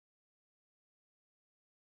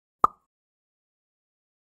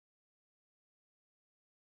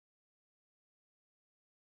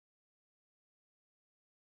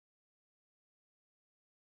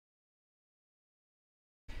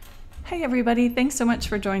Hi everybody, thanks so much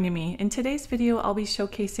for joining me. In today's video, I'll be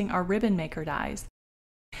showcasing our ribbon maker dies.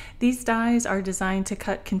 These dies are designed to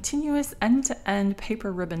cut continuous end-to-end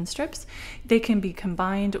paper ribbon strips. They can be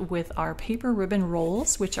combined with our paper ribbon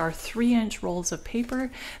rolls, which are 3-inch rolls of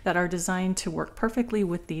paper that are designed to work perfectly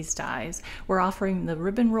with these dies. We're offering the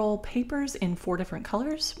ribbon roll papers in 4 different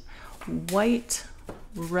colors: white,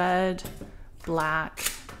 red,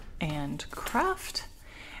 black, and kraft.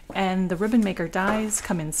 And the ribbon maker dies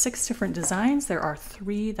come in 6 different designs. There are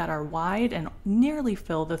 3 that are wide and nearly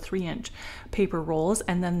fill the 3-inch paper rolls,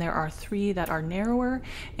 and then there are 3 that are narrower,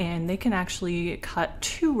 and they can actually cut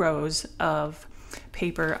 2 rows of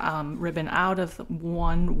paper ribbon out of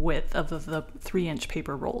one width of the 3-inch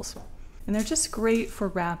paper rolls. And they're just great for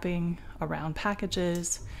wrapping around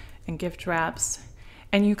packages and gift wraps.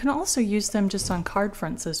 And you can also use them just on card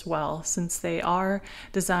fronts as well, since they are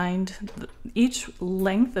designed, each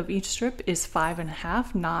length of each strip is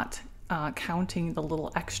 5.5, not counting the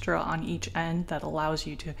little extra on each end that allows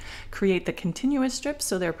you to create the continuous strips,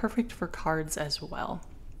 so they're perfect for cards as well.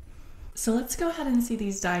 So let's go ahead and see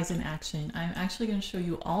these dies in action. I'm actually going to show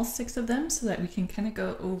you all 6 of them so that we can kind of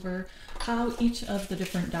go over how each of the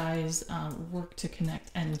different dies work to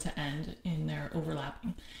connect end to end in their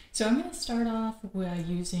overlapping. So I'm going to start off with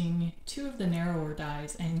using 2 of the narrower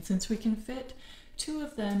dies, and since we can fit 2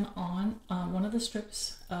 of them on one of the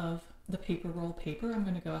strips of the paper roll paper, I'm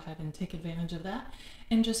going to go ahead and take advantage of that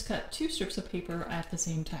and just cut 2 strips of paper at the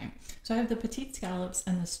same time. So I have the petite scallops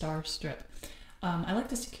and the star strip. I like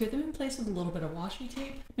to secure them in place with a little bit of washi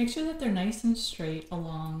tape. Make sure that they're nice and straight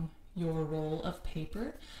along your roll of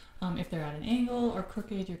paper. If they're at an angle or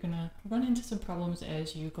crooked, you're going to run into some problems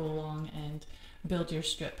as you go along and build your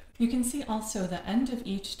strip. You can see also the end of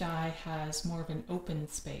each die has more of an open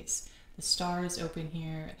space. The star is open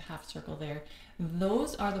here, the half circle there.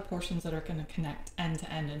 Those are the portions that are going to connect end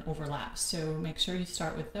to end and overlap. So make sure you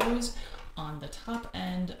start with those on the top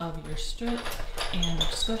end of your strip, and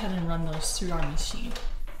just go ahead and run those through our machine.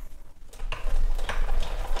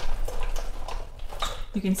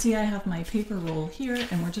 You can see I have my paper roll here,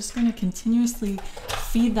 and we're just going to continuously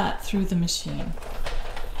feed that through the machine.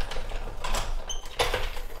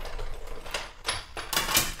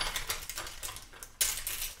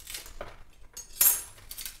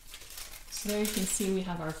 So there you can see we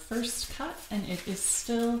have our first cut, and it is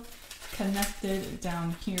still connected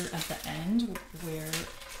down here at the end where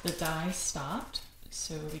the die stopped.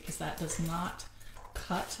 So because that does not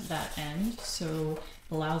cut that end, so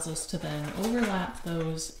it allows us to then overlap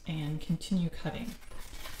those and continue cutting.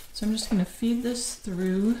 So I'm just going to feed this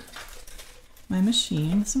through my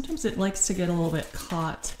machine. Sometimes it likes to get a little bit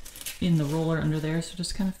caught in the roller under there, so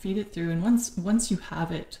just kind of feed it through, and once you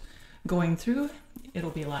have it going through,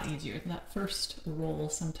 it'll be a lot easier. That first roll,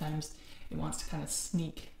 sometimes it wants to kind of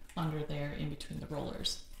sneak under there in between the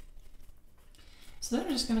rollers. So then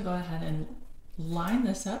I'm just going to go ahead and line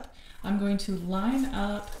this up. I'm going to line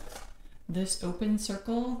up this open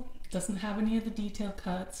circle. It doesn't have any of the detail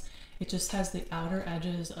cuts. It just has the outer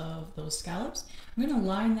edges of those scallops. I'm going to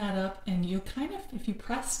line that up, and you kind of, if you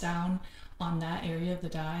press down on that area of the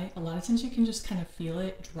die, a lot of times you can just kind of feel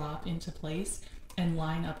it drop into place and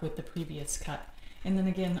line up with the previous cut. And then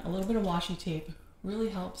again, a little bit of washi tape really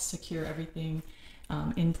helps secure everything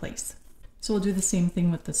in place. So we'll do the same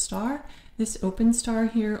thing with the star. This open star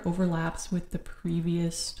here overlaps with the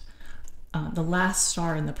previous, the last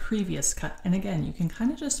star in the previous cut. And again, you can kind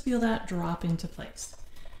of just feel that drop into place.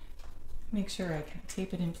 Make sure I can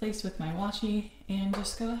tape it in place with my washi and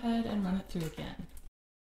just go ahead and run it through again.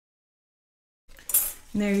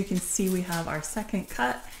 And there you can see we have our second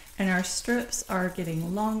cut, and our strips are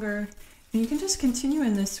getting longer. And you can just continue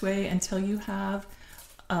in this way until you have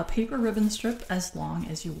a paper ribbon strip as long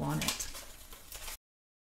as you want it.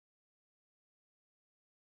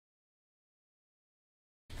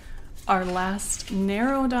 Our last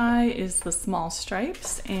narrow die is the small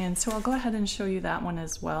stripes, and so I'll go ahead and show you that one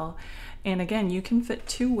as well. And again, you can fit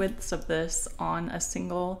 2 widths of this on a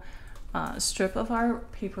single strip of our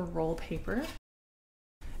paper roll paper.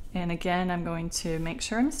 And again, I'm going to make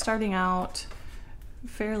sure I'm starting out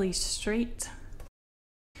fairly straight.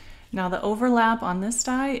 Now the overlap on this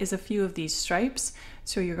die is a few of these stripes,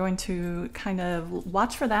 so you're going to kind of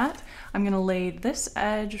watch for that. I'm going to lay this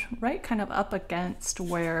edge right kind of up against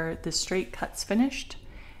where the straight cut's finished,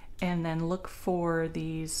 and then look for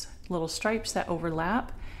these little stripes that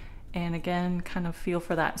overlap, and again kind of feel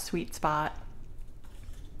for that sweet spot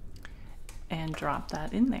and drop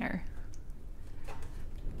that in there.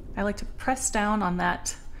 I like to press down on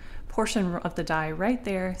that portion of the die right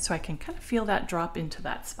there so I can kind of feel that drop into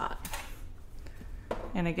that spot.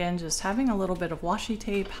 And again, just having a little bit of washi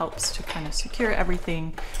tape helps to kind of secure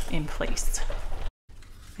everything in place.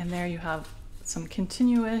 And there you have some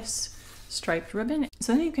continuous striped ribbon.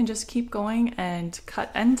 So then you can just keep going and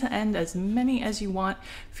cut end to end as many as you want,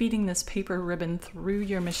 feeding this paper ribbon through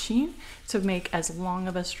your machine to make as long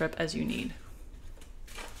of a strip as you need.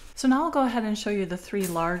 So now I'll go ahead and show you the 3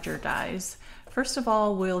 larger dies. First of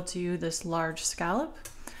all, we'll do this large scallop.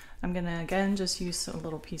 I'm gonna again just use a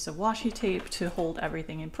little piece of washi tape to hold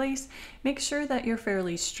everything in place. Make sure that you're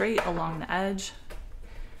fairly straight along the edge.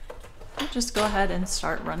 And just go ahead and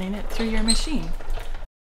start running it through your machine.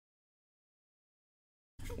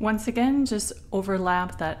 Once again, just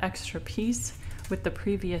overlap that extra piece with the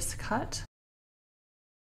previous cut.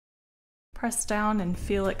 Press down and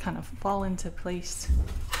feel it kind of fall into place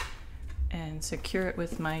and secure it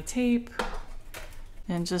with my tape.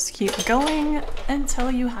 And just keep going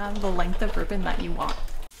until you have the length of ribbon that you want.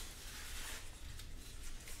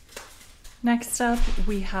 Next up,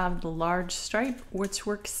 we have the large stripe, which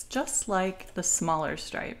works just like the smaller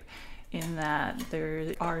stripe in that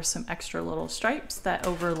there are some extra little stripes that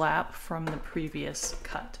overlap from the previous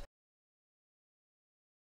cut.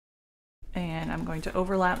 And I'm going to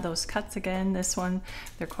overlap those cuts again. This one,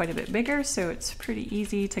 they're quite a bit bigger, so it's pretty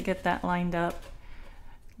easy to get that lined up.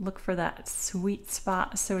 Look for that sweet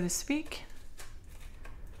spot, so to speak.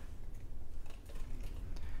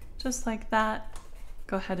 Just like that.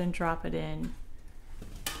 Go ahead and drop it in.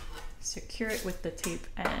 Secure it with the tape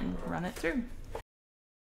and run it through.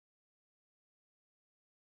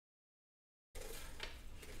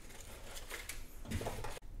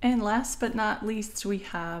 And last but not least, we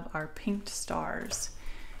have our pinked stars.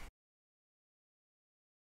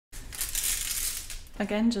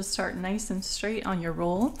 Again, just start nice and straight on your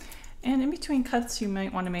roll. And in between cuts, you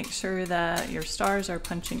might want to make sure that your stars are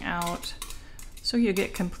punching out so you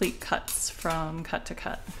get complete cuts from cut to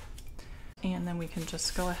cut. And then we can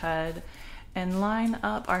just go ahead and line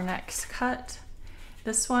up our next cut.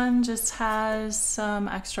 This one just has some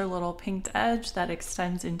extra little pinked edge that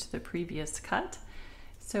extends into the previous cut.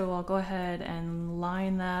 So I'll go ahead and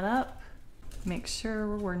line that up. Make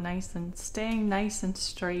sure we're staying nice and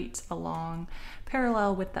straight along,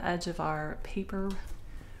 parallel with the edge of our paper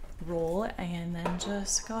roll, and then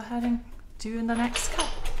just go ahead and do the next cut.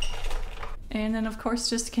 And then of course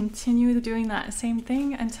just continue doing that same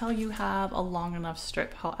thing until you have a long enough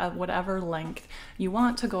strip, whatever length you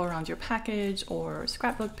want to go around your package or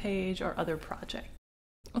scrapbook page or other project.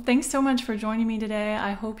 Well, thanks so much for joining me today.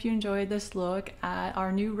 I hope you enjoyed this look at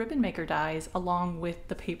our new ribbon maker dies along with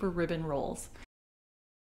the paper ribbon rolls.